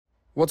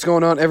What's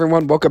going on,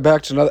 everyone? Welcome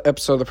back to another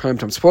episode of the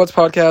Primetime Sports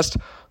Podcast,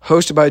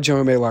 hosted by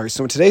Joey Maylari.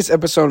 So in today's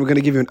episode, we're going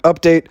to give you an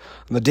update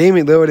on the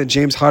Damian Lillard and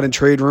James Harden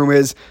trade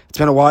rumors. It's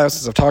been a while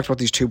since I've talked about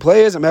these two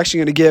players. I'm actually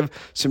going to give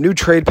some new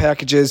trade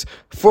packages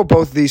for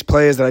both of these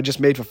players that I just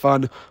made for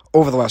fun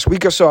over the last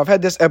week or so. I've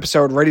had this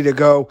episode ready to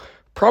go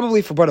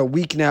probably for about a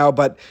week now,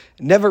 but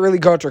never really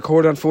got to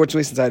record,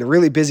 unfortunately, since I had a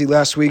really busy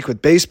last week with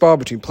baseball,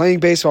 between playing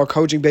baseball,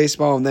 coaching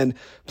baseball, and then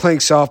playing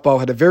softball.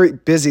 Had a very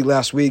busy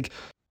last week.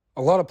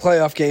 A lot of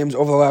playoff games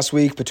over the last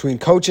week between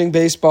coaching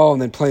baseball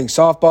and then playing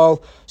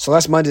softball. So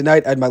last Monday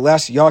night, I had my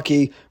last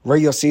Yawkey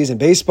regular season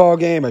baseball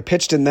game. I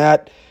pitched in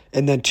that.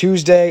 And then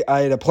Tuesday,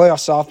 I had a playoff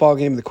softball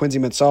game in the Quincy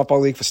Men's Softball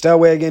League for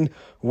Stellwagen.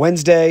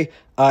 Wednesday,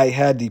 I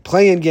had the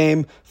play-in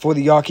game for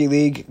the Yawkey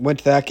League. Went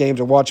to that game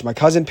to watch my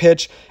cousin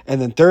pitch.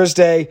 And then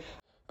Thursday,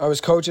 I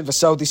was coaching for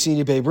Southeast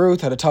Senior Babe Ruth.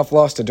 Had a tough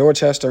loss to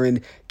Dorchester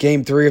in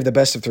Game 3 of the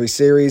best-of-3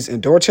 series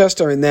in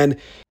Dorchester. And then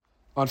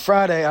on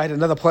Friday, I had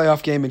another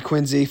playoff game in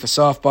Quincy for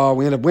softball.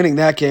 We ended up winning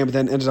that game, but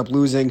then ended up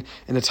losing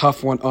in a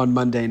tough one on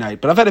Monday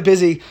night. But I've had a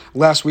busy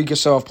last week or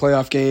so of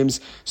playoff games,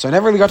 so I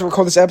never really got to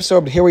record this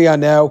episode, but here we are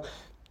now.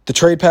 The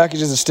trade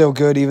packages are still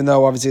good, even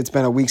though obviously it's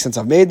been a week since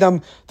I've made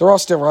them. They're all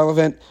still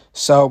relevant,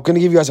 so I'm going to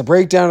give you guys a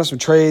breakdown of some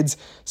trades,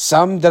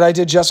 some that I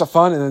did just for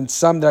fun, and then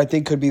some that I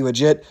think could be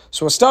legit.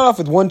 So we'll start off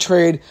with one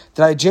trade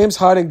that I had James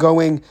Harden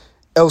going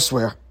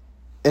elsewhere,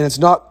 and it's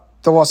not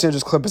the Los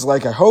Angeles Clippers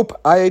like I hope.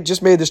 I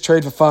just made this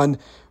trade for fun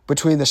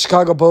between the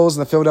Chicago Bulls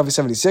and the Philadelphia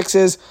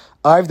 76ers.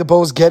 I have the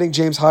Bulls getting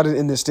James Harden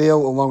in this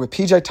deal, along with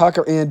PJ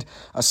Tucker and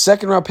a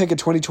second-round pick in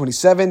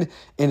 2027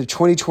 and a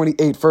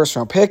 2028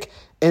 first-round pick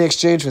in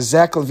exchange for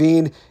Zach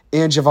LaVine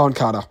and Javon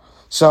Carter.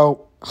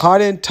 So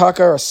Harden,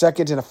 Tucker, a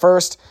second and a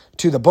first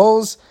to the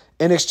Bulls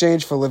in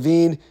exchange for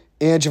LaVine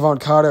and Javon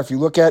Carter. If you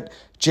look at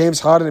James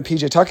Harden and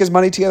PJ Tucker's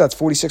money together, that's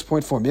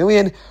 $46.4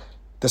 million.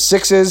 The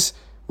Sixers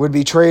would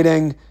be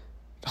trading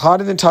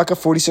Harden and Tucker,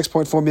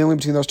 $46.4 million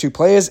between those two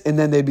players, and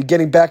then they'd be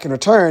getting back in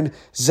return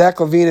Zach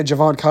LaVine and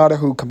Javon Carter,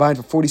 who combined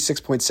for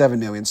 $46.7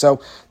 million. So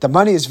the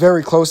money is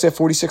very close there,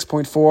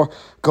 $46.4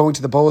 going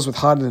to the Bulls with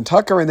Harden and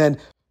Tucker, and then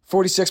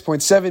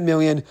 $46.7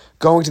 million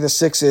going to the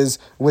Sixers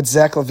with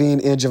Zach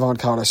LaVine and Javon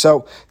Carter.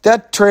 So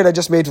that trade I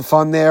just made for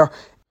fun there.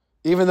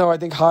 Even though I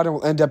think Harden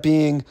will end up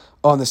being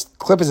on the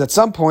Clippers at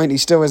some point, he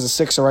still is a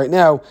Sixer right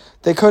now,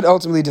 they could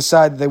ultimately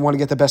decide that they want to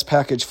get the best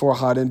package for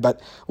Harden,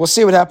 but we'll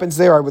see what happens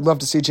there. I would love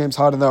to see James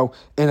Harden, though,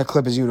 in a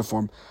Clippers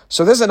uniform.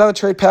 So there's another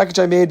trade package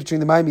I made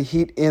between the Miami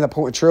Heat and the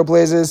Portland Trail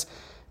Blazers,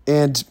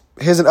 and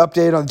here's an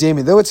update on the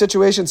Damian Lillard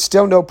situation.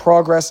 Still no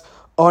progress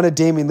on a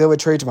Damian Lillard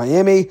trade to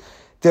Miami.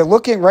 They're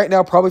looking right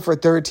now probably for a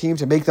third team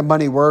to make the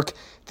money work.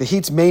 The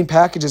Heat's main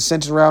package is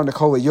centered around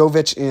Nikola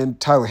Jovic and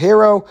Tyler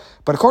Hero,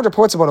 but according to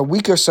reports about a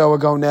week or so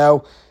ago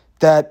now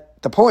that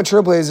the Portland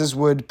Trail Blazers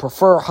would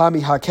prefer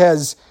Jaime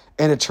Jaquez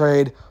in a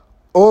trade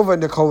over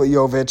Nikola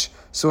Jovic.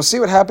 So we'll see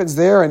what happens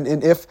there,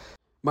 and if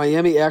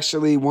Miami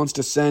actually wants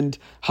to send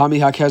Jaime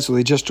Jaquez, who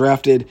they just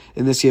drafted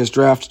in this year's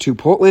draft, to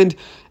Portland.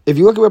 If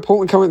you look at where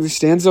Portland currently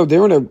stands, though,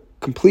 they're in a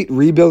complete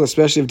rebuild,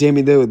 especially if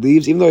Damian Lillard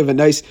leaves. Even though they have a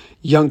nice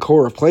young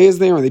core of players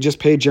there, and they just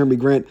paid Jeremy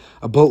Grant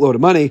a boatload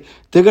of money,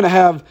 they're going to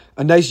have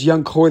a nice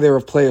young core there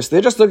of players. So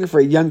they're just looking for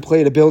a young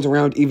player to build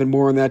around even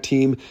more on that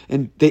team,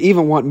 and they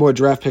even want more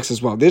draft picks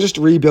as well. They're just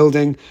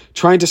rebuilding,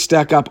 trying to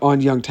stack up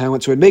on young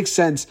talent, so it makes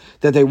sense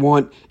that they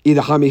want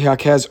either Jaime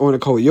Jaquez or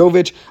Nikola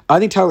Jovic. I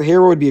think Tyler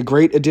Hero would be a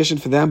great addition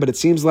for them, but it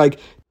seems like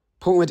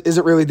Portland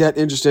isn't really that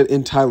interested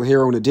in Tyler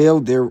Hero in a deal.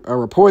 There are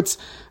reports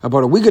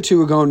about a week or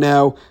two ago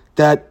now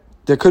that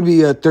there could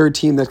be a third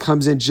team that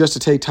comes in just to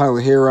take Tyler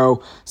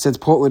Hero, since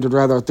Portland would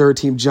rather a third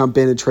team jump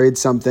in and trade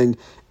something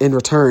in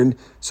return.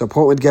 So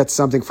Portland gets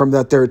something from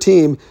that third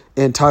team,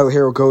 and Tyler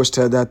Hero goes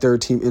to that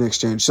third team in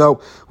exchange.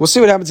 So we'll see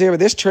what happens here. But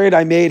this trade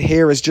I made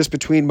here is just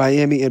between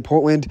Miami and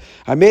Portland.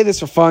 I made this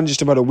for fun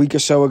just about a week or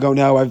so ago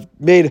now. I've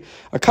made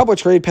a couple of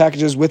trade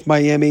packages with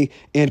Miami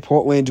and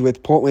Portland,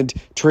 with Portland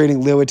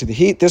trading Lillard to the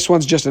Heat. This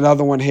one's just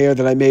another one here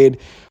that I made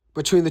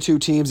between the two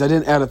teams. I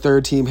didn't add a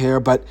third team here,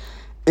 but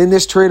in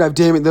this trade, I have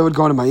Damian Lillard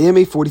going to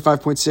Miami.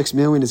 $45.6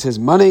 million is his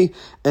money.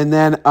 And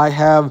then I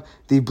have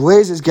the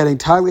Blazers getting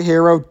Tyler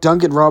Hero,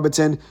 Duncan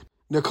Robinson,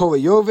 Nikola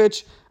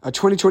Jovic, a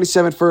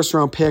 2027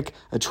 first-round pick,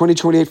 a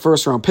 2028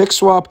 first-round pick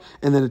swap,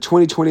 and then a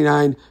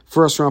 2029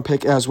 first-round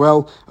pick as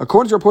well.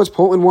 According to reports,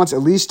 Portland wants at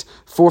least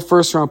 4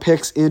 first-round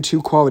picks and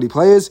 2 quality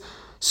players.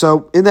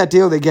 So in that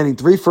deal, they're getting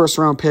 3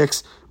 first-round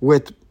picks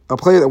with a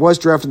player that was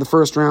drafted in the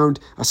first round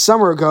a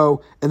summer ago,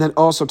 and then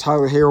also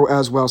Tyler Hero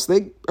as well. So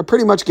they are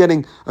pretty much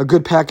getting a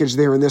good package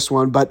there in this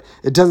one, but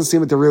it doesn't seem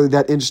like they're really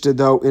that interested,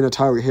 though, in a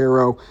Tyler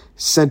Hero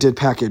scented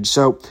package.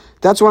 So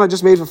that's one I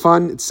just made for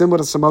fun. It's similar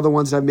to some other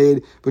ones that I've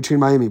made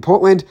between Miami and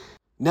Portland.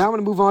 Now I'm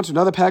going to move on to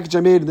another package I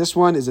made, and this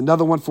one is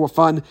another one for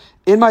fun.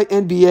 In my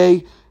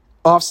NBA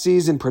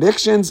off-season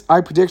predictions,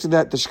 I predicted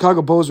that the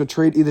Chicago Bulls would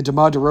trade either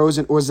DeMar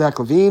DeRozan or Zach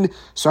LaVine.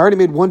 So I already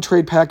made one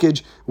trade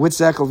package with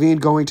Zach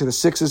LaVine going to the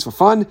Sixers for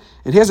fun.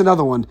 And here's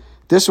another one.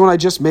 This one I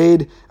just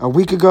made a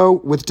week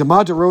ago with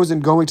DeMar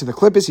DeRozan going to the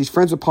Clippers. He's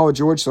friends with Paul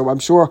George, so I'm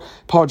sure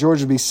Paul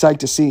George would be psyched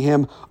to see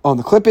him on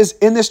the Clippers.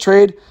 In this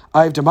trade,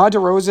 I have DeMar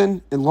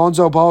DeRozan and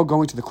Lonzo Ball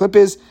going to the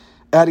Clippers,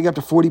 adding up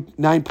to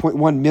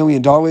 $49.1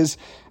 million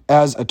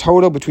as a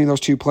total between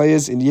those two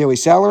players in yearly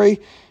salary.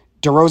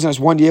 DeRozan has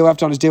 1 year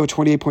left on his deal with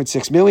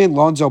 $28.6 million.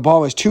 Lonzo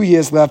Ball has 2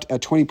 years left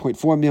at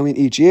 $20.4 million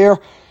each year.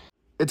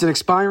 It's an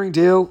expiring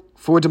deal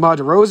for DeMar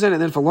DeRozan,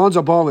 and then for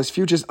Lonzo Ball, his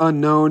future's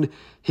unknown.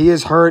 He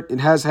is hurt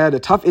and has had a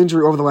tough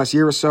injury over the last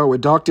year or so, where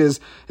doctors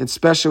and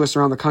specialists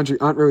around the country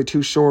aren't really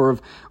too sure of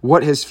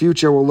what his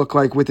future will look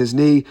like with his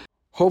knee.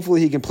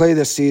 Hopefully he can play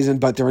this season,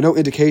 but there are no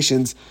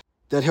indications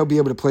that he'll be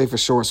able to play for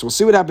sure. So we'll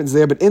see what happens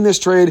there. But in this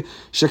trade,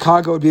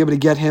 Chicago would be able to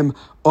get him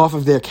off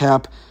of their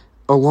cap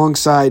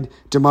alongside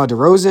DeMar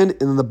DeRozan. And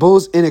then the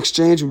Bulls, in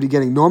exchange, would be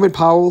getting Norman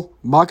Powell,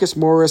 Marcus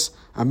Morris,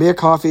 Amir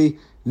Coffey,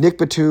 Nick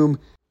Batum,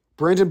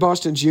 Brandon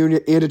Boston Jr.,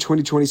 and a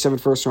 2027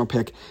 first-round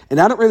pick. And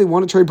I don't really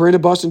want to trade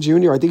Brandon Boston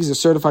Jr. I think he's a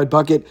certified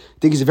bucket. I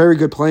think he's a very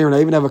good player, and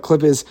I even have a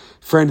Clippers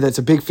friend that's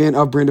a big fan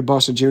of Brandon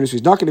Boston Jr., so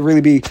he's not going to really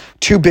be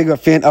too big of a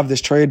fan of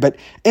this trade. But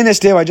in this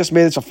deal, I just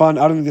made it for fun.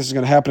 I don't think this is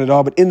going to happen at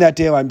all, but in that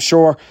deal, I'm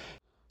sure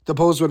the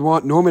Bulls would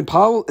want Norman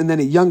Powell and then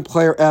a young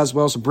player as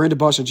well. So Brandon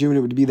Boston Jr.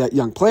 would be that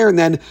young player. And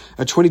then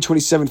a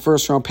 2027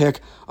 first-round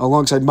pick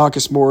alongside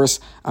Marcus Morris,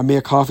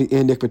 Amir Coffey,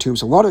 and Nick Batum.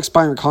 So a lot of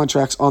expiring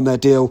contracts on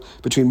that deal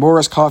between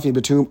Morris, Coffey, and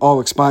Batum,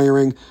 all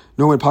expiring.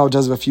 Norman Powell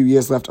does have a few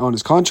years left on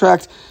his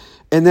contract.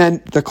 And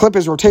then the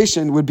Clippers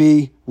rotation would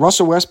be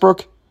Russell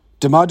Westbrook,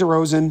 DeMar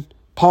DeRozan,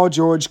 Paul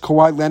George,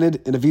 Kawhi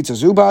Leonard, and Ivica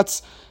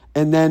Zubac.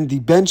 And then the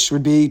bench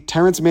would be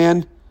Terrence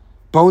Mann,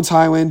 Bones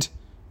Highland,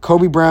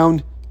 Kobe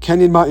Brown,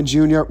 Kenyon Martin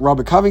Jr.,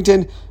 Robert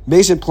Covington,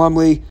 Mason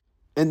Plumlee,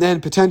 and then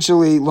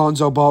potentially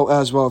Lonzo Ball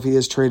as well if he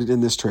is traded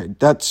in this trade.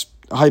 That's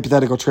a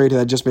hypothetical trade that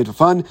I just made for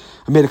fun.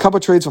 I made a couple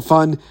of trades for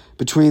fun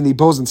between the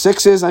Bulls and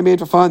Sixers I made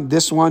for fun.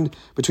 This one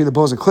between the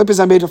Bulls and Clippers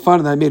I made for fun.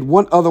 And then I made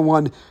one other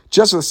one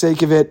just for the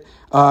sake of it,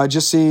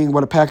 just seeing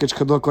what a package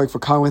could look like for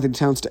Karl-Anthony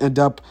Towns to end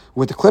up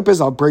with the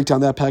Clippers. I'll break down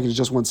that package in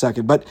just 1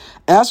 second. But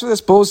as for this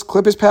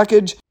Bulls-Clippers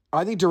package,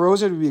 I think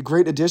DeRozan would be a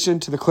great addition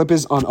to the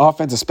Clippers on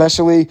offense,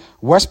 especially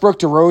Westbrook,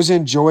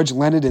 DeRozan, George,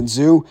 Leonard, and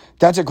Zoo.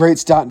 That's a great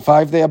starting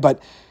five there,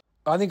 but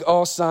I think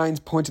all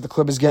signs point to the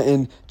Clippers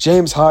getting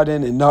James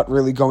Harden and not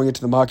really going into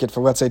the market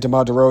for, let's say,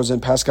 DeMar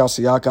DeRozan, Pascal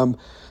Siakam.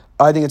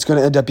 I think it's going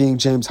to end up being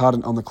James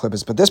Harden on the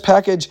Clippers. But this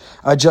package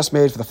I just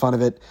made for the fun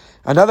of it.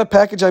 Another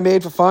package I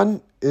made for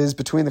fun is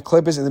between the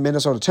Clippers and the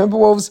Minnesota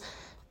Timberwolves,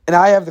 and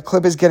I have the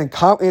Clippers getting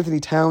Karl-Anthony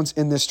Towns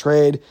in this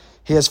trade.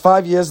 He has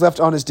 5 years left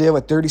on his deal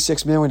at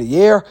 $36 million a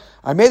year.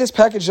 I made this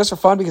package just for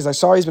fun because I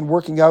saw he's been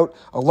working out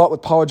a lot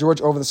with Paul George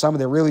over the summer.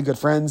 They're really good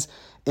friends,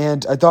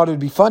 and I thought it would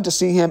be fun to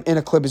see him in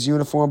a Clippers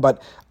uniform,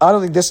 but I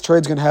don't think this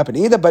trade's going to happen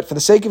either. But for the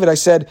sake of it, I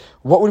said,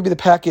 what would be the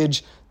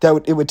package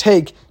that it would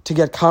take to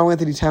get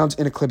Karl-Anthony Towns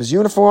in a Clippers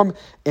uniform?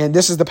 And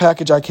this is the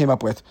package I came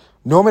up with.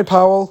 Norman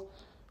Powell,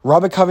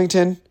 Robert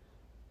Covington,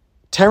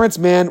 Terrence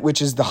Mann,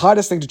 which is the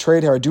hardest thing to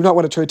trade here. I do not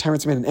want to trade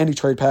Terrence Mann in any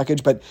trade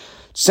package, but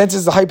since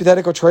it's a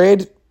hypothetical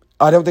trade,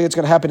 I don't think it's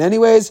going to happen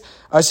anyways.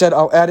 I said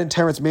I'll add in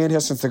Terrence Mann here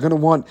since they're going to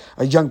want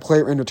a young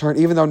player in return,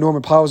 even though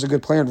Norman Powell is a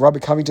good player and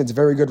Robert Covington's a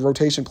very good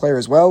rotation player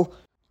as well.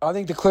 I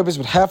think the Clippers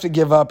would have to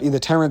give up either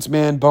Terrence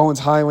Mann, Bones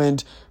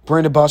Highland,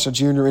 Brandon Boston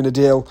Jr. in a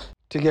deal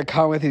to get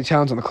Karl-Anthony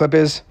Towns on the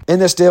Clippers. In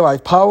this deal, I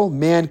have Powell,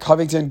 Mann,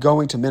 Covington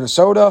going to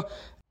Minnesota,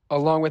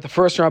 along with a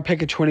first-round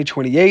pick in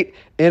 2028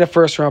 and a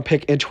first-round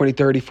pick in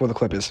 2030 for the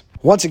Clippers.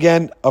 Once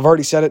again, I've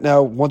already said it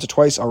now once or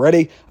twice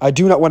already, I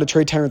do not want to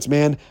trade Terrence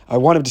Mann. I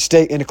want him to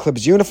stay in a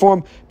Clippers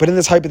uniform, but in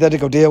this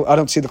hypothetical deal, I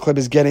don't see the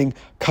Clippers getting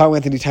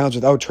Karl-Anthony Towns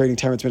without trading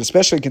Terrence Mann,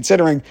 especially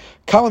considering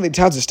Karl-Anthony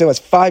Towns still has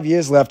 5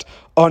 years left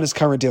on his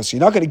current deal, so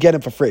you're not going to get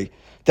him for free.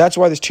 That's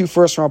why there's 2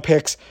 first-round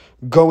picks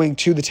going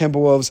to the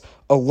Timberwolves,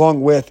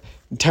 along with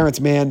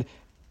Terrence Mann,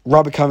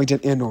 Robert Covington,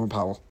 and Norman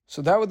Powell.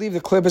 So that would leave the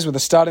Clippers with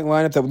a starting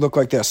lineup that would look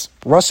like this.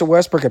 Russell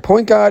Westbrook at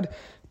point guard,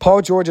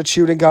 Paul George at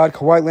shooting guard,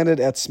 Kawhi Leonard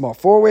at small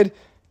forward,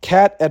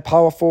 Cat at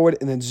power forward,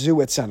 and then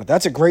Zoo at center.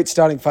 That's a great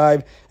starting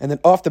five. And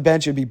then off the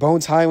bench, it would be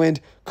Bones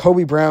Highland,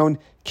 Kobe Brown,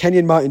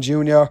 Kenyon Martin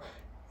Jr.,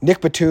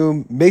 Nick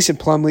Batum, Mason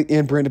Plumlee,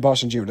 and Brandon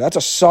Boston Jr. That's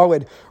a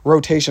solid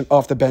rotation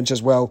off the bench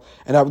as well,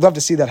 and I would love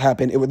to see that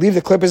happen. It would leave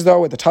the Clippers,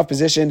 though, with a tough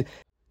position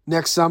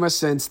next summer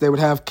since they would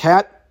have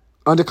Cat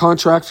under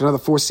contract for another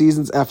 4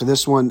 seasons after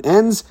this one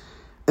ends.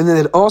 And then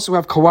they'd also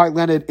have Kawhi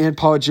Leonard and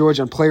Paul George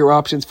on player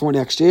options for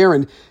next year.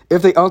 And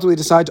if they ultimately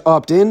decide to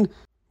opt in,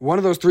 one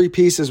of those 3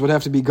 pieces would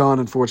have to be gone,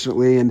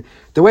 unfortunately. And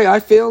the way I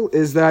feel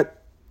is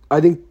that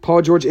I think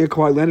Paul George and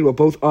Kawhi Leonard will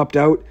both opt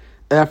out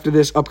after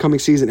this upcoming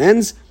season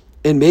ends.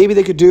 And maybe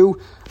they could do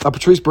a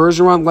Patrice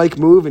Bergeron-like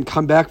move and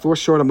come back for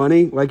shorter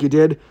money like he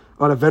did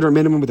on a veteran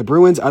minimum with the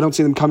Bruins. I don't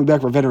see them coming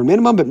back for a veteran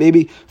minimum, but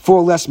maybe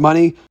for less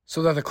money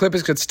so that the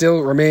Clippers could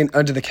still remain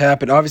under the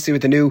cap. And obviously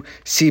with the new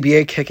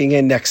CBA kicking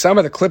in next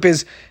summer, the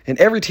Clippers and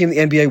every team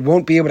in the NBA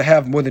won't be able to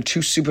have more than 2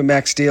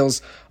 Supermax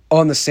deals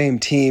on the same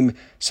team.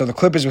 So the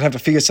Clippers would have to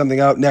figure something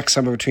out next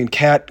summer between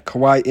Cat,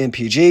 Kawhi, and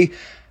PG.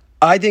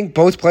 I think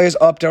both players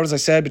opt out, as I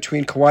said,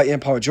 between Kawhi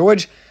and Paul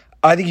George.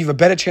 I think you have a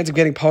better chance of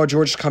getting Paul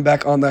George to come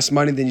back on less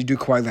money than you do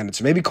Kawhi Leonard.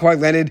 So maybe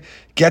Kawhi Leonard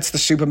gets the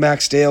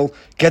Supermax deal,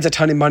 gets a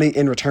ton of money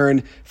in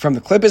return from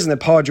the Clippers, and then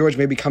Paul George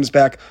maybe comes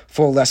back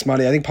for less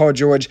money. I think Paul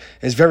George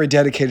is very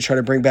dedicated to try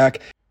to bring back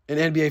an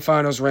NBA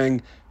Finals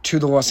ring to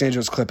the Los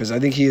Angeles Clippers. I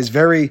think he is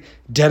very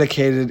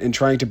dedicated in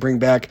trying to bring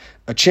back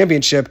a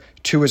championship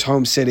to his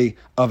home city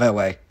of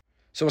LA.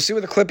 So we'll see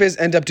what the Clippers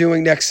end up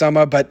doing next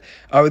summer, but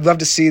I would love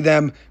to see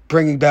them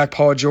bringing back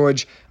Paul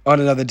George on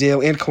another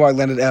deal and Kawhi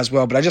Leonard as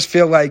well. But I just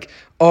feel like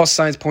all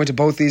signs point to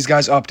both these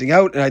guys opting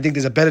out, and I think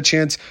there's a better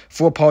chance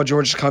for Paul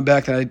George to come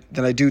back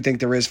than I do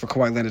think there is for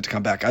Kawhi Leonard to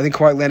come back. I think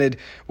Kawhi Leonard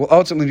will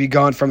ultimately be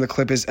gone from the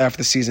Clippers after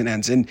the season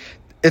ends. And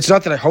it's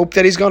not that I hope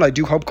that he's gone. I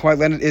do hope Kawhi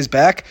Leonard is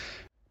back,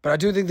 but I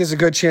do think there's a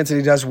good chance that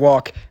he does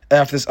walk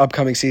after this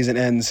upcoming season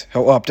ends.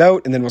 He'll opt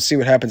out, and then we'll see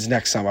what happens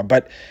next summer.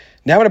 But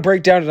now I'm going to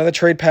break down another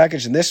trade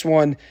package, and this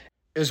one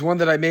is one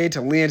that I made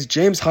to land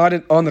James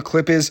Harden on the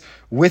Clippers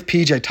with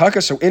PJ Tucker.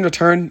 So in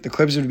return, the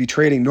Clippers would be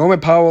trading Norman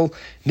Powell,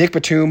 Nick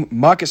Batum,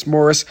 Marcus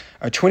Morris,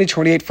 a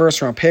 2028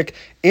 first-round pick,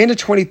 and a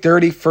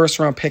 2030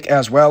 first-round pick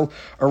as well.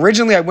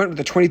 Originally, I went with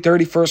the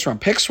 2030 first-round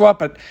pick swap,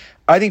 but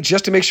I think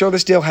just to make sure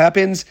this deal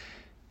happens,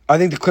 I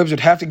think the Clippers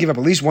would have to give up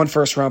at least one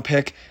first-round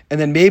pick and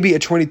then maybe a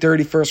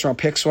 2030 first-round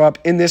pick swap.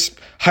 In this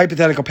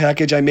hypothetical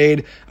package I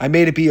made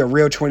it be a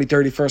real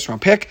 2030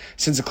 first-round pick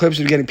since the Clippers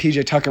would be getting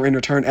PJ Tucker in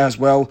return as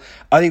well.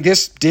 I think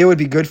this deal would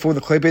be good for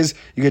the Clippers.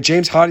 You get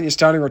James Harden in your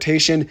starting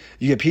rotation.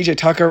 You get PJ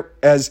Tucker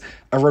as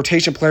a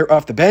rotation player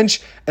off the bench.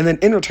 And then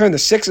in return, the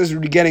Sixers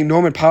would be getting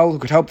Norman Powell, who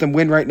could help them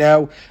win right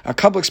now, a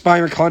couple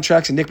expiring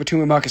contracts in Nick Batum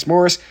and Marcus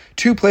Morris,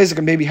 two players that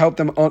can maybe help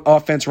them on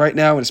offense right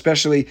now and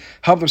especially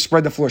help them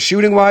spread the floor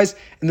shooting-wise.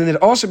 And then they'd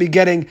also be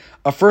getting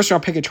a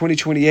first-round pick in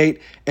 2028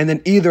 and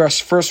then either a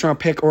first-round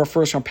pick or a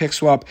first-round pick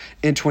swap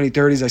in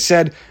 2030. As I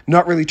said,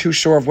 not really too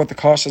sure of what the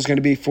cost is going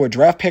to be for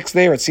draft picks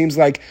there. It seems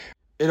like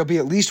it'll be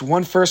at least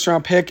one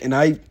first-round pick, and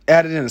I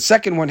added in a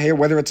second one here,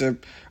 whether it's a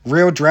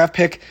real draft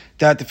pick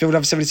that the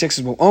Philadelphia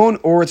 76ers will own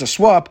or it's a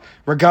swap.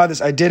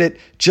 Regardless, I did it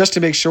just to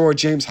make sure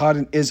James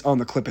Harden is on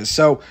the Clippers.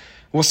 So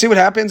we'll see what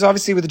happens,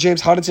 obviously, with the James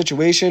Harden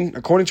situation.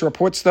 According to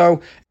reports,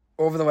 though,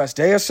 over the last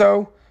day or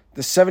so,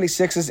 the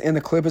 76ers and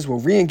the Clippers will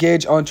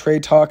re-engage on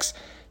trade talks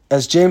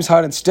as James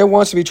Harden still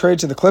wants to be traded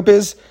to the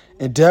Clippers,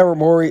 and Daryl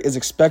Morey is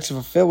expected to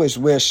fulfill his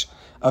wish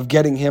of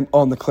getting him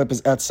on the Clippers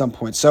at some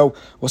point. So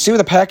we'll see what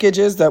the package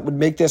is that would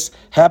make this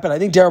happen. I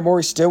think Daryl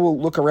Morey still will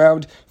look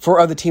around for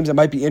other teams that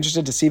might be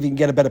interested to see if he can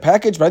get a better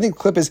package, but I think the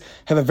Clippers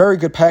have a very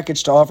good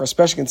package to offer,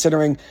 especially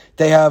considering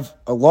they have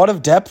a lot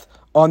of depth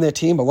on their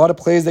team, a lot of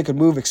players they could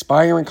move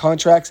expiring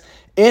contracts,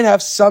 and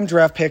have some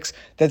draft picks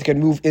that they could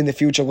move in the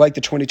future, like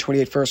the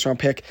 2028 first-round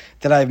pick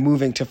that I have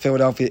moving to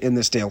Philadelphia in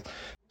this deal.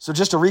 So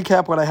just to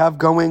recap what I have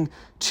going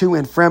to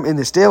and from in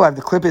this deal, I have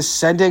the Clippers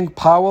sending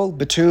Powell,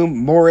 Batum,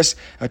 Morris,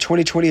 a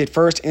 2028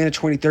 first and a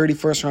 2030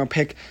 first-round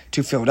pick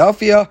to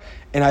Philadelphia,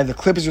 and I have the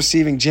Clippers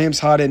receiving James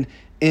Harden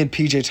and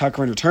PJ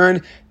Tucker in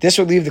return. This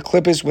would leave the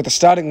Clippers with a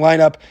starting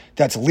lineup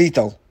that's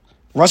lethal.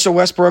 Russell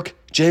Westbrook,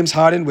 James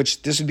Harden,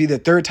 which this would be their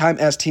third time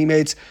as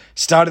teammates,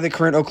 started their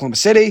career in Oklahoma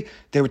City.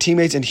 They were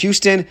teammates in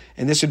Houston,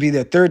 and this would be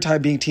their third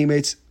time being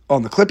teammates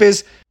on the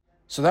Clippers.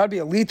 So that would be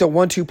a lethal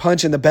 1-2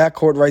 punch in the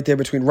backcourt right there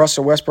between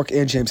Russell Westbrook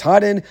and James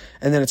Harden.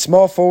 And then at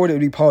small forward, it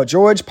would be Paul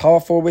George. Power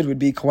forward would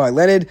be Kawhi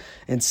Leonard.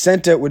 And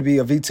center would be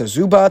Ivica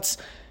Zubac.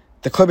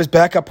 The Clippers'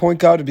 backup point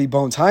guard would be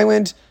Bones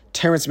Highland.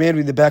 Terrence Mann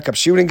would be the backup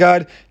shooting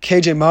guard.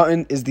 KJ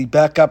Martin is the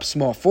backup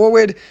small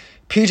forward.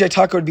 PJ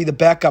Tucker would be the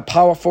backup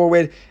power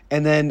forward.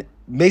 And then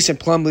Mason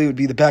Plumlee would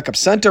be the backup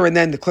center, and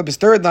then the Clippers'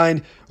 third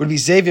line would be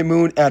Xavier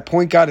Moon at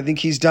point guard. I think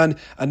he's done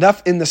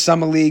enough in the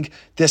summer league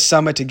this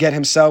summer to get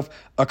himself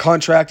a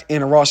contract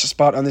and a roster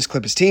spot on this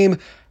Clippers team.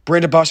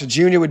 Brandon Boston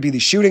Jr. would be the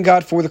shooting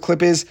guard for the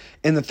Clippers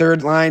in the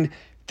third line.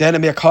 Then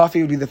Amir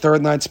Coffey would be the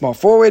third line small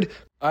forward.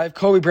 I have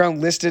Kobe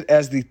Brown listed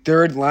as the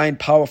third line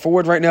power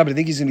forward right now, but I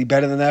think he's going to be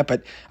better than that.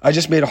 But I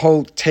just made a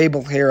whole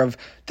table here of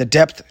the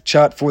depth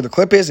chart for the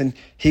Clippers, and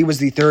he was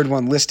the third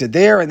one listed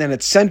there. And then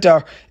at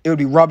center, it would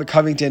be Robert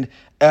Covington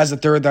as the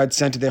third line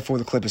center there for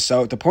the Clippers.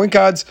 So the point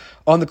guards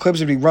on the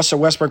Clippers would be Russell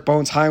Westbrook,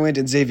 Bones Highland,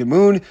 and Xavier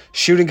Moon.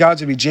 Shooting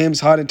guards would be James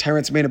Harden,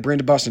 Terrence Mann, and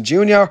Brandon Boston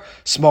Jr.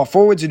 Small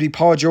forwards would be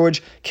Paul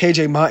George,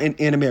 KJ Martin,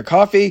 and Amir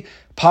Coffey.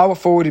 Power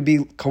forward would be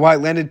Kawhi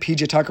Leonard,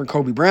 PJ Tucker, and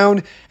Kobe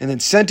Brown. And then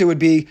center would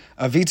be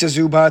Ivica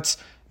Zubac,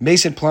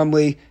 Mason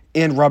Plumlee,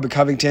 and Robert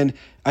Covington.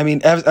 I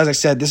mean, as I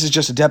said, this is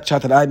just a depth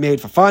chart that I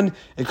made for fun.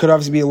 It could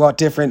obviously be a lot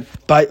different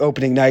by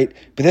opening night.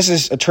 But this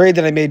is a trade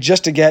that I made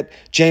just to get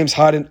James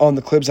Harden on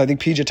the Clippers. I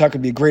think PJ Tucker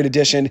would be a great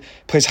addition.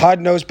 Plays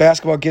hard-nosed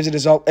basketball, gives it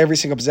his all every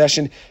single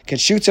possession, can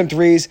shoot some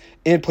threes,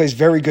 and plays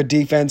very good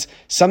defense.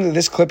 Something that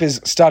this Clippers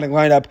starting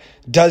lineup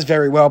does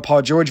very well.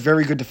 Paul George,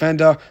 very good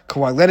defender.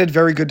 Kawhi Leonard,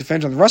 very good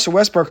defender. And Russell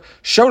Westbrook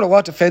showed a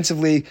lot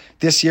defensively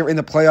this year in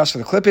the playoffs for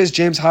the Clippers.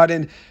 James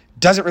Harden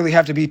doesn't really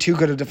have to be too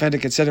good a defender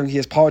considering he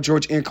has Paul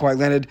George and Kawhi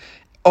Leonard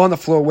on the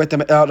floor with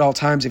them at all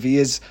times if he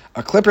is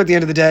a Clipper at the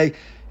end of the day.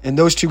 and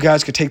those two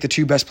guys could take the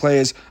two best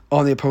players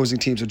on the opposing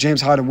team. So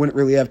James Harden wouldn't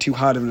really have too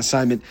hard of an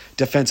assignment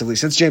defensively,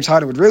 since James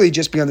Harden would really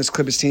just be on this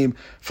Clippers team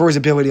for his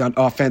ability on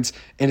offense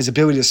and his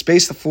ability to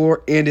space the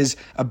floor and his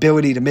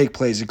ability to make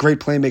plays. A great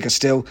playmaker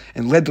still,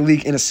 and led the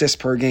league in assists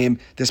per game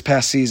this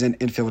past season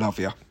in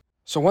Philadelphia.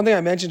 So one thing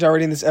I mentioned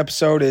already in this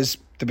episode is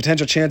the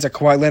potential chance that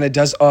Kawhi Leonard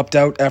does opt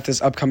out after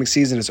this upcoming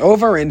season is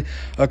over. And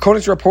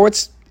according to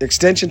reports,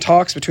 extension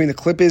talks between the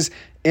Clippers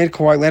and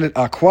Kawhi Leonard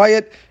are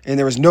quiet, and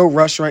there is no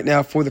rush right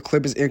now for the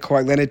Clippers and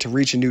Kawhi Leonard to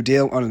reach a new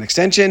deal on an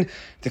extension.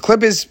 The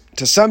Clippers,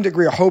 to some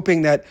degree, are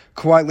hoping that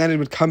Kawhi Leonard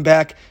would come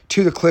back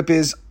to the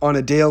Clippers on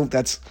a deal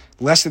that's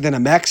less than a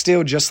max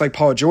deal, just like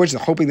Paul George. They're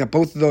hoping that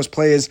both of those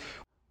players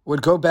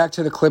would go back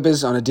to the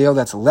Clippers on a deal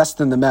that's less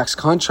than the max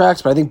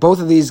contracts, but I think both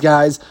of these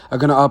guys are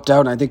going to opt out,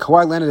 and I think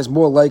Kawhi Leonard is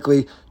more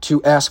likely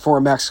to ask for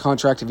a max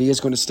contract if he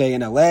is going to stay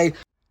in LA.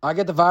 I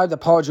get the vibe that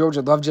Paul George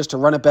would love just to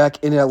run it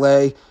back in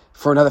LA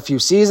for another few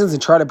seasons and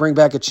try to bring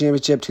back a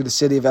championship to the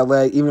city of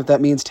LA, even if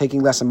that means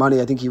taking less money.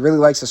 I think he really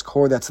likes this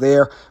core that's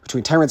there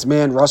between Terrence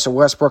Mann, Russell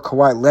Westbrook,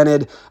 Kawhi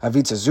Leonard,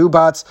 Ivica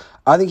Zubac.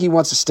 I think he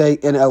wants to stay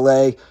in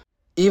LA.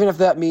 Even if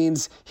that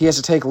means he has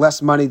to take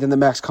less money than the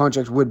max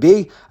contract would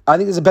be, I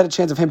think there's a better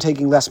chance of him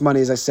taking less money,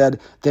 as I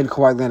said, than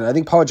Kawhi Leonard. I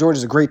think Paul George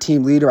is a great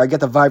team leader. I get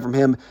the vibe from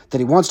him that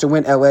he wants to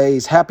win LA.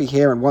 He's happy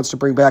here and wants to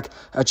bring back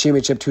a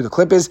championship to the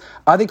Clippers.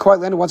 I think Kawhi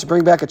Leonard wants to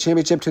bring back a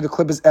championship to the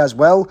Clippers as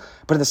well.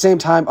 But at the same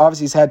time,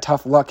 obviously he's had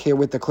tough luck here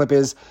with the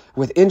Clippers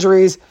with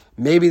injuries.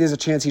 Maybe there's a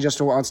chance he just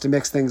wants to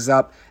mix things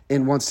up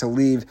and wants to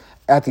leave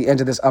at the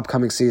end of this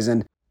upcoming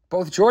season.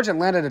 Both George and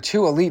Leonard are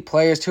two elite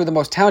players, two of the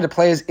most talented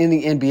players in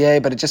the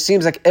NBA, but it just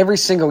seems like every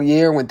single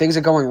year when things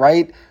are going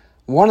right,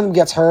 one of them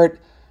gets hurt,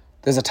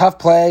 there's a tough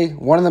play,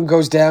 one of them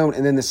goes down,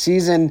 and then the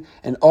season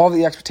and all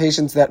the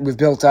expectations that we've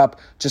built up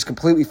just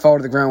completely fall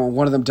to the ground when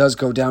one of them does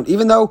go down.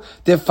 Even though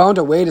they've found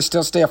a way to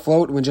still stay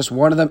afloat when just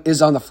one of them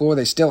is on the floor,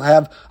 they still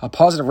have a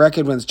positive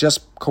record when it's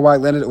just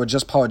Kawhi Leonard or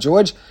just Paul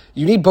George.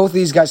 You need both of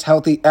these guys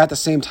healthy at the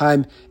same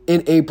time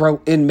in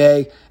April, in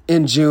May,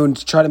 in June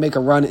to try to make a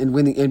run and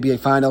win the NBA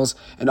Finals.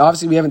 And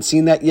obviously we haven't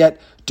seen that yet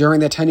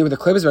during their tenure with the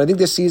Clippers, but I think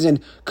this season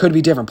could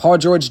be different. Paul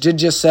George did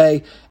just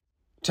say,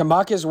 to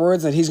mock his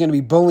words, that he's going to be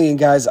bullying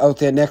guys out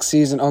there next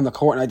season on the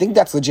court, and I think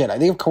that's legit. I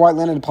think if Kawhi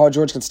Leonard and Paul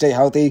George can stay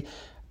healthy,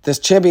 this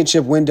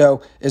championship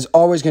window is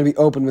always going to be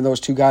open when those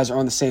two guys are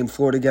on the same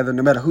floor together,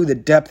 no matter who the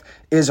depth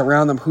is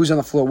around them, who's on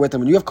the floor with them.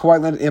 When you have Kawhi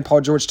Leonard and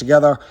Paul George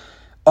together,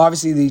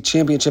 obviously the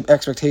championship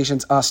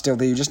expectations are still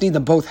there. You just need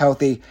them both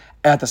healthy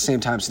at the same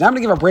time. So now I'm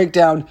going to give a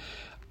breakdown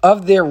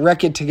of their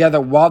record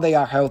together while they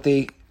are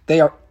healthy.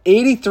 They are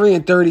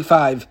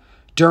 83-35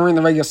 during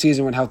the regular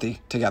season when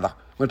healthy together.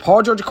 When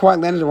Paul George and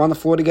Kawhi Leonard are on the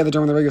floor together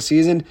during the regular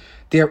season,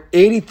 they're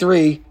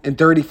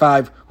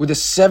 83-35 with a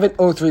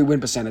 703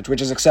 win percentage,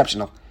 which is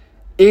exceptional.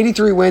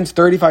 83 wins,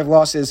 35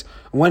 losses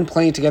when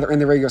playing together in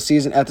the regular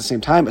season at the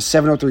same time, a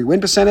 703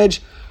 win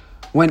percentage.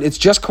 When it's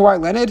just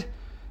Kawhi Leonard,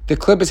 the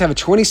Clippers have a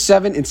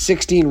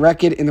 27-16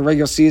 record in the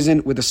regular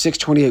season with a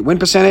 628 win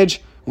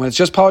percentage. When it's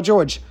just Paul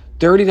George,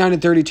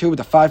 39-32 with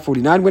a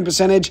 549 win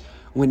percentage.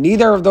 When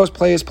neither of those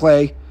players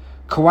play,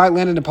 Kawhi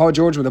Leonard and Paul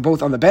George, when they're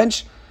both on the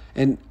bench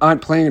and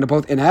aren't playing and are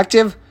both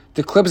inactive,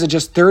 the Clippers are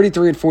just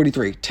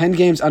 33-43, 10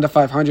 games under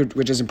 500,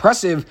 which is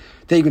impressive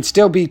that you can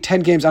still be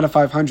 10 games under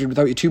 500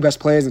 without your two best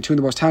players and two of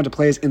the most talented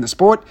players in the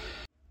sport.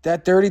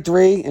 That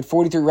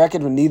 33-43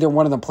 record when neither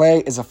one of them play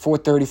is a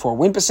 434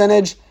 win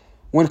percentage.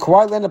 When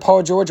Kawhi Leonard and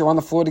Paul George are on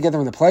the floor together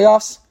in the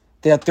playoffs,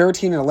 they are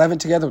 13-11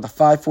 together with a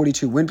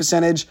 542 win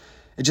percentage.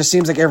 It just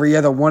seems like every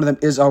year that one of them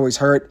is always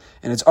hurt,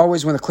 and it's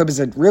always when the Clippers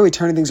are really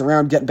turning things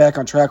around, getting back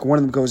on track, one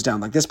of them goes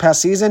down. Like this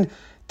past season,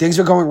 things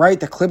were going right.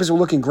 The Clippers were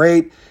looking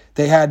great.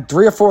 They had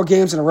 3 or 4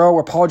 games in a row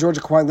where Paul George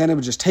and Kawhi Leonard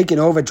were just taking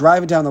over,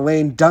 driving down the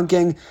lane,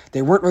 dunking.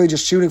 They weren't really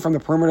just shooting from the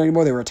perimeter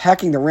anymore. They were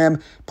attacking the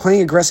rim,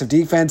 playing aggressive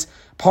defense.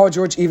 Paul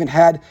George even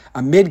had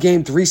a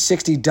mid-game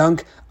 360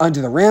 dunk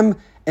under the rim.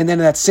 And then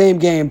in that same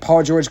game,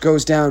 Paul George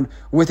goes down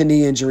with a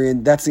knee injury,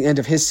 and that's the end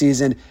of his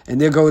season.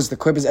 And there goes the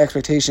Clippers'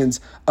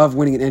 expectations of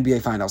winning an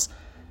NBA Finals.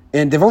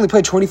 And they've only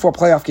played 24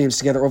 playoff games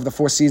together over the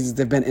 4 seasons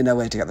they've been in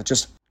LA together.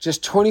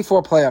 Just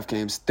 24 playoff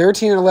games.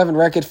 13-11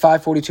 record,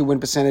 542 win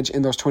percentage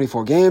in those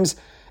 24 games.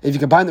 If you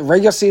combine the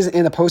regular season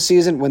and the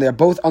postseason, when they're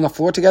both on the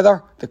floor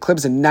together, the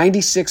Clippers are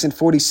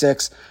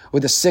 96-46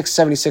 with a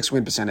 676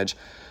 win percentage.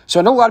 So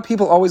I know a lot of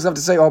people always love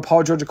to say, oh,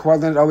 Paul George and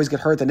Kawhi Leonard always get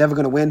hurt. They're never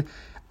going to win.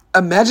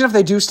 Imagine if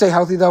they do stay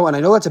healthy, though, and I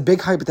know that's a big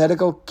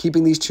hypothetical,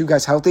 keeping these two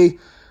guys healthy,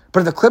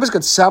 but if the Clippers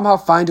could somehow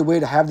find a way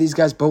to have these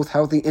guys both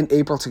healthy in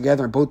April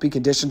together and both be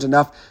conditioned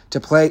enough to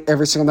play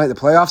every single night in the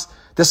playoffs,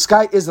 the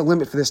sky is the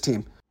limit for this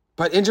team.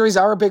 But injuries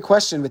are a big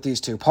question with these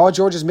two. Paul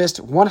George has missed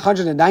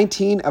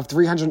 119 of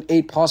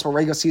 308 possible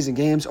regular season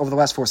games over the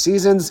last 4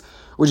 seasons,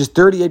 which is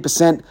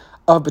 38%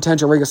 of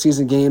potential regular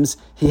season games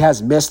he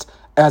has missed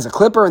as a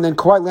Clipper, and then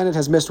Kawhi Leonard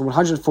has missed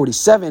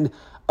 147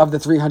 of the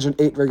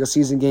 308 regular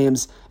season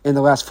games in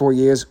the last 4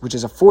 years, which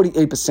is a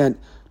 48%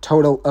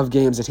 total of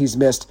games that he's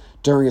missed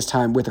during his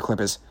time with the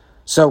Clippers.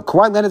 So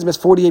Kawhi Leonard's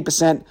missed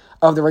 48%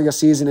 of the regular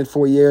season in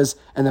 4 years,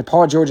 and then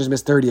Paul George has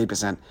missed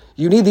 38%.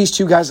 You need these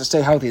two guys to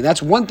stay healthy. And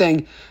that's one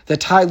thing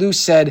that Ty Lue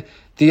said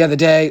the other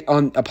day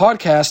on a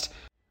podcast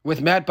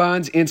with Matt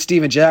Barnes and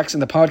Steven Jackson.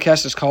 The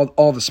podcast is called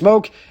All the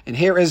Smoke, and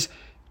here is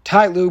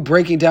Ty Lue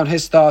breaking down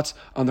his thoughts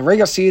on the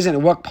regular season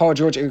and what Paul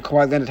George and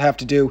Kawhi Leonard have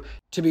to do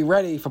to be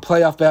ready for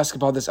playoff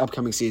basketball this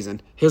upcoming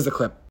season. Here's the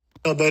clip.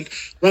 But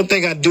one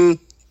thing I told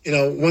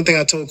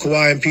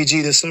Kawhi and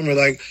PG this summer,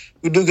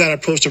 we do got to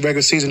approach the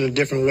regular season in a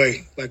different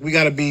way. We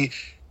got to be,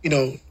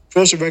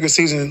 approach the regular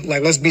season,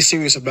 let's be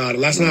serious about it.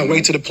 Let's not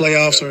wait to the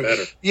playoffs.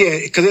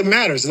 Because it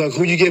matters.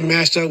 Who you get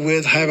matched up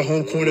with, have a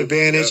home court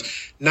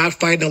advantage, not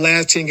fighting the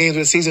last 10 games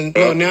of the season.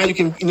 Now you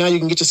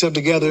can get yourself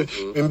together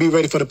and be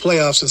ready for the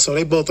playoffs. And so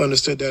they both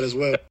understood that as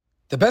well.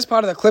 The best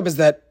part of the clip is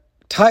that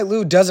Ty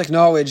Lue does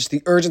acknowledge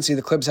the urgency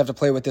the Clippers have to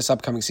play with this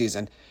upcoming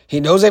season.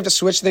 He knows they have to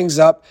switch things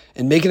up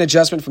and make an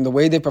adjustment from the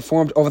way they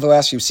performed over the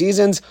last few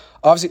seasons.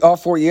 Obviously, all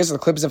 4 years the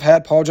Clippers have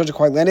had Paul George and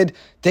Kawhi Leonard,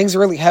 things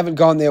really haven't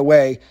gone their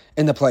way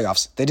in the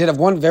playoffs. They did have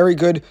one very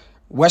good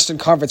Western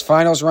Conference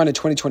Finals run in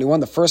 2021,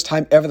 the first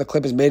time ever the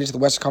Clippers made it to the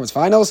Western Conference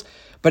Finals.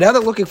 But now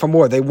they're looking for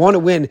more. They want to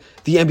win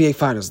the NBA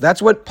Finals.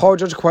 That's what Paul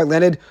George and Kawhi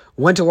Leonard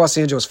went to Los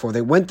Angeles for.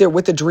 They went there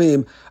with the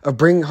dream of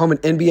bringing home an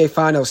NBA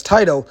Finals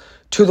title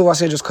to the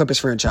Los Angeles Clippers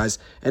franchise.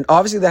 And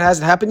obviously that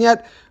hasn't happened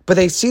yet, but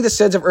they see the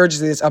sense of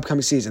urgency this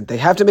upcoming season. They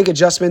have to make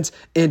adjustments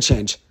and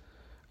change.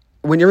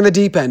 When you're in the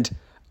deep end,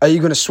 are you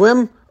going to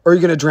swim or are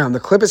you going to drown? The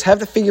Clippers have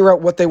to figure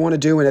out what they want to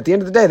do, and at the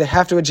end of the day, they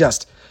have to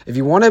adjust. If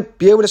you want to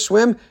be able to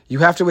swim, you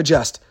have to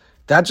adjust.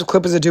 That's what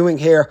Clippers are doing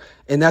here,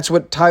 and that's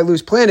what Ty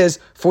Lue's plan is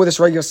for this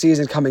regular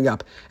season coming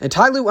up. And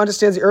Ty Lue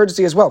understands the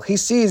urgency as well. He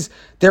sees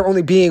there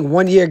only being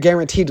 1 year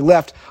guaranteed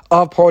left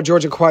of Paul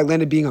George and Kawhi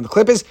Leonard being on the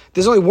Clippers.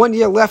 There's only 1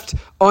 year left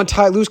on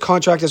Ty Lue's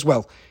contract as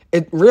well.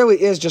 It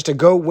really is just a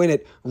go win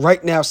it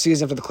right now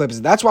season for the Clippers.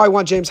 And that's why I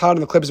want James Harden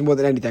on the Clippers more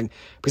than anything.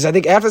 Because I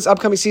think after this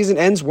upcoming season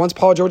ends, once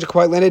Paul George and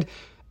Kawhi Leonard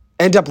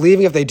end up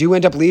leaving, if they do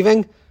end up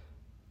leaving,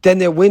 then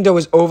their window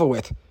is over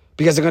with.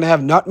 Because they're going to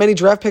have not many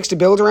draft picks to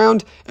build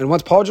around. And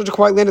once Paul George and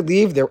Kawhi Leonard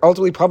leave, they're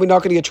ultimately probably not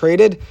going to get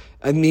traded.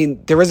 I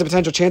mean, there is a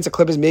potential chance the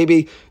Clippers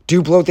maybe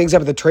do blow things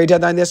up at the trade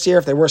deadline this year.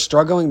 If they were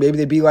struggling, maybe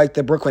they'd be like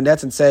the Brooklyn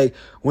Nets and say,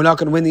 we're not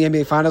going to win the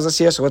NBA Finals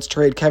this year, so let's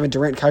trade Kevin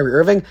Durant and Kyrie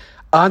Irving.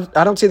 I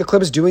don't see the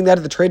Clippers doing that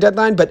at the trade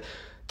deadline, but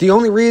the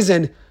only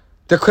reason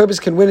the Clippers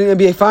can win an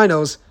NBA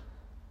Finals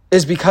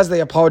is because they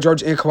have Paul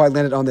George and Kawhi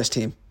Leonard on this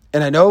team.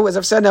 And I know, as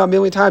I've said now a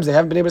million times, they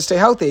haven't been able to stay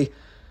healthy.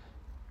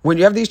 When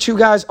you have these two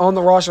guys on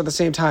the roster at the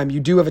same time, you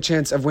do have a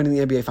chance of winning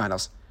the NBA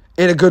Finals.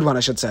 And a good one,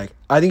 I should say.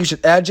 I think you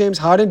should add James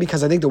Harden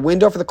because I think the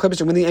window for the Clippers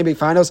to win the NBA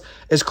Finals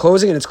is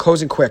closing, and it's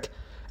closing quick.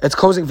 It's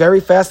closing very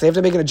fast. They have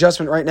to make an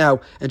adjustment right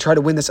now and try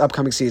to win this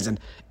upcoming season.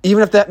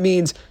 Even if that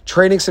means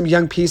trading some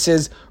young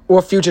pieces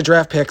or future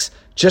draft picks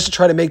just to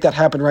try to make that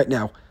happen right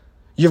now.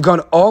 You've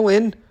gone all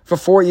in for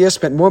 4 years,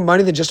 spent more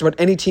money than just about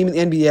any team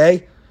in the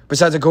NBA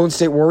besides the Golden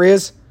State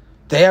Warriors.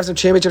 They have some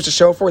championships to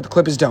show for it. The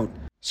Clippers don't.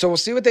 So we'll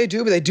see what they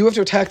do, but they do have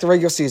to attack the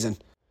regular season.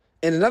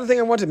 And another thing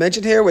I wanted to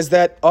mention here was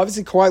that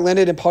obviously Kawhi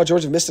Leonard and Paul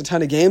George have missed a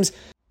ton of games,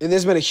 and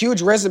there's been a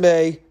huge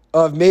resume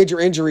of major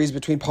injuries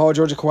between Paul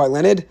George and Kawhi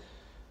Leonard.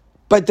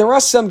 But there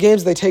are some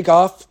games they take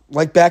off,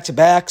 like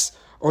back-to-backs,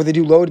 or they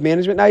do load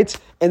management nights,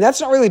 and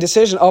that's not really a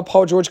decision of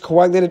Paul George,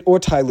 Kawhi Leonard, or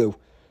Ty Lue.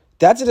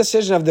 That's a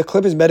decision of the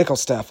Clippers medical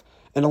staff.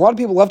 And a lot of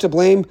people love to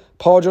blame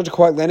Paul George and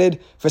Kawhi Leonard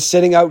for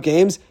sitting out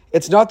games.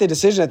 It's not their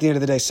decision at the end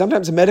of the day.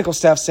 Sometimes the medical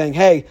staff saying,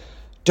 hey,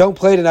 don't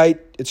play tonight.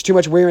 It's too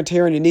much wear and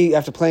tear on your knee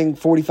after playing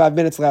 45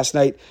 minutes last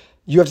night.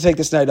 You have to take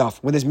this night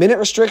off. When there's minute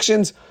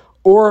restrictions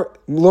or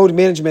load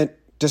management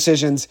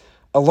decisions,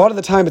 a lot of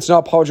the time it's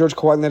not Paul George,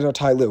 Kawhi Leonard, or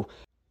Ty Lue.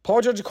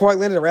 Paul George and Kawhi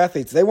Leonard are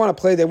athletes. They want to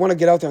play. They want to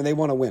get out there, and they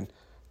want to win.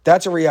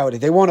 That's a reality.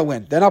 They want to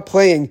win. They're not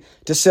playing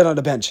to sit on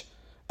the bench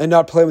and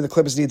not play when the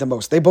Clippers need the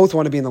most. They both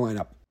want to be in the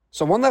lineup.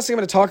 So one last thing I'm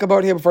going to talk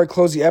about here before I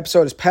close the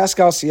episode is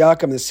Pascal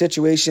Siakam, the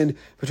situation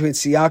between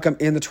Siakam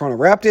and the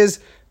Toronto Raptors.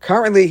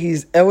 Currently,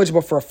 he's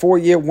eligible for a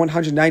 4-year,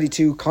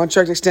 $192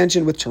 contract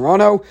extension with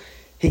Toronto.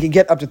 He can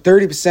get up to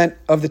 30%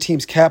 of the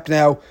team's cap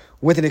now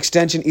with an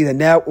extension either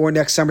now or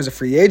next summer as a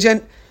free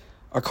agent.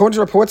 According to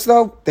reports,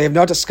 though, they have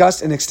not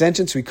discussed an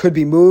extension, so he could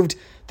be moved.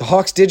 The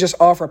Hawks did just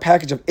offer a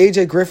package of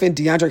AJ Griffin,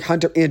 DeAndre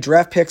Hunter, and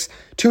draft picks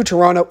to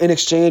Toronto in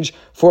exchange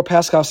for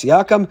Pascal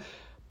Siakam.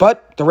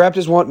 But the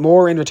Raptors want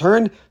more in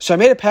return, so I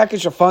made a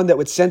package of fun that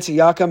would send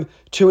Siakam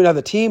to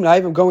another team, and I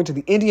have him going to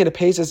the Indiana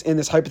Pacers in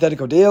this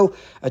hypothetical deal,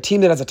 a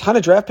team that has a ton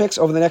of draft picks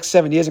over the next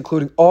 7 years,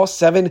 including all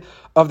 7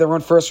 of their own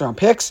first-round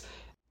picks.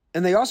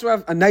 And they also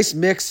have a nice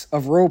mix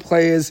of role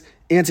players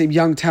and some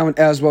young talent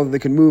as well that they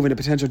can move in a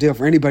potential deal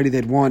for anybody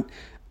they'd want.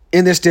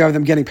 In this deal,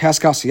 them getting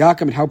Pascal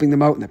Siakam and helping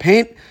them out in the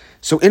paint.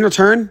 So in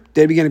return,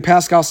 they'd be getting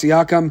Pascal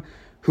Siakam,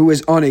 who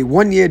is on a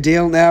 1-year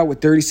deal now with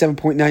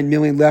 $37.9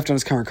 million left on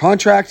his current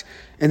contract.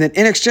 And then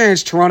in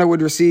exchange, Toronto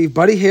would receive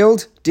Buddy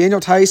Hield, Daniel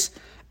Tice,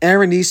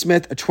 Aaron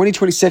Nesmith, a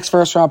 2026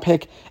 first-round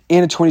pick,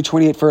 and a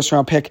 2028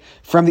 first-round pick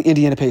from the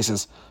Indiana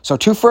Pacers. So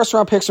 2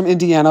 first-round picks from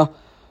Indiana,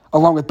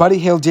 along with Buddy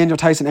Hield, Daniel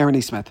Tice, and Aaron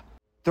Nesmith.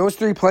 Those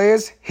three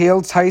players,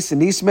 Hale, Tice,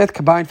 and Nesmith,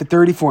 combined for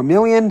 $34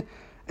 million.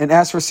 And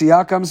as for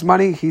Siakam's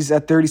money, he's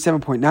at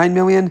 $37.9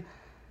 million.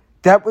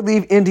 That would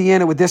leave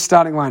Indiana with this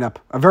starting lineup.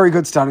 A very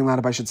good starting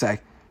lineup, I should say.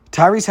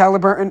 Tyrese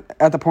Halliburton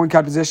at the point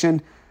guard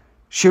position.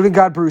 Shooting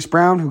guard Bruce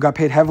Brown, who got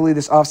paid heavily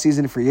this offseason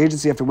in free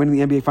agency after winning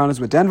the NBA Finals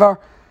with Denver.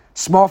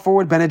 Small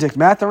forward Benedict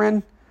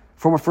Mathurin,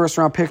 former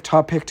first-round pick,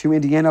 top pick to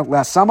Indiana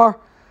last summer.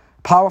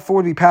 Power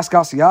forward would be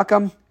Pascal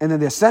Siakam. And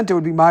then their center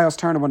would be Miles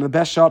Turner, one of the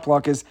best shot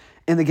blockers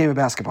in the game of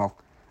basketball.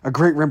 A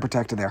great rim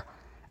protector there.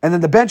 And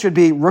then the bench would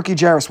be rookie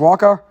Jarris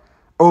Walker,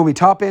 Obi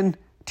Toppin,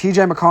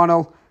 TJ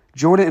McConnell,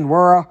 Jordan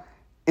Nwora,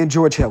 and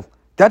George Hill.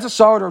 That's a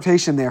solid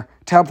rotation there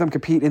to help them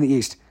compete in the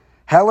East.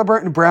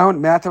 Halliburton,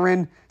 Brown,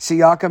 Mathurin,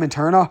 Siakam, and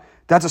Turner.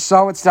 That's a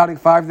solid starting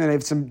five. And they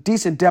have some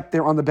decent depth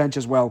there on the bench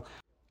as well.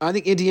 I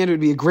think Indiana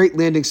would be a great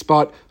landing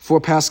spot for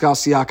Pascal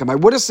Siakam. I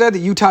would have said the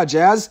Utah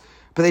Jazz,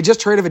 but they just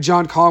traded for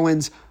John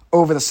Collins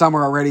over the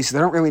summer already, so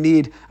they don't really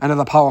need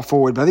another power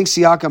forward. But I think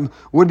Siakam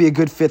would be a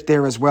good fit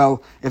there as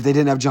well if they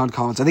didn't have John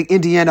Collins. I think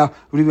Indiana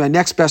would be my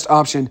next best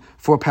option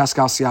for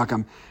Pascal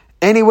Siakam.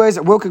 Anyways,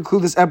 we'll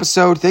conclude this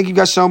episode. Thank you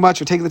guys so much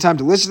for taking the time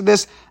to listen to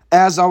this.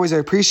 As always, I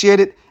appreciate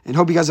it and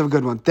hope you guys have a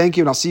good one. Thank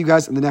you, and I'll see you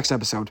guys in the next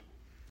episode.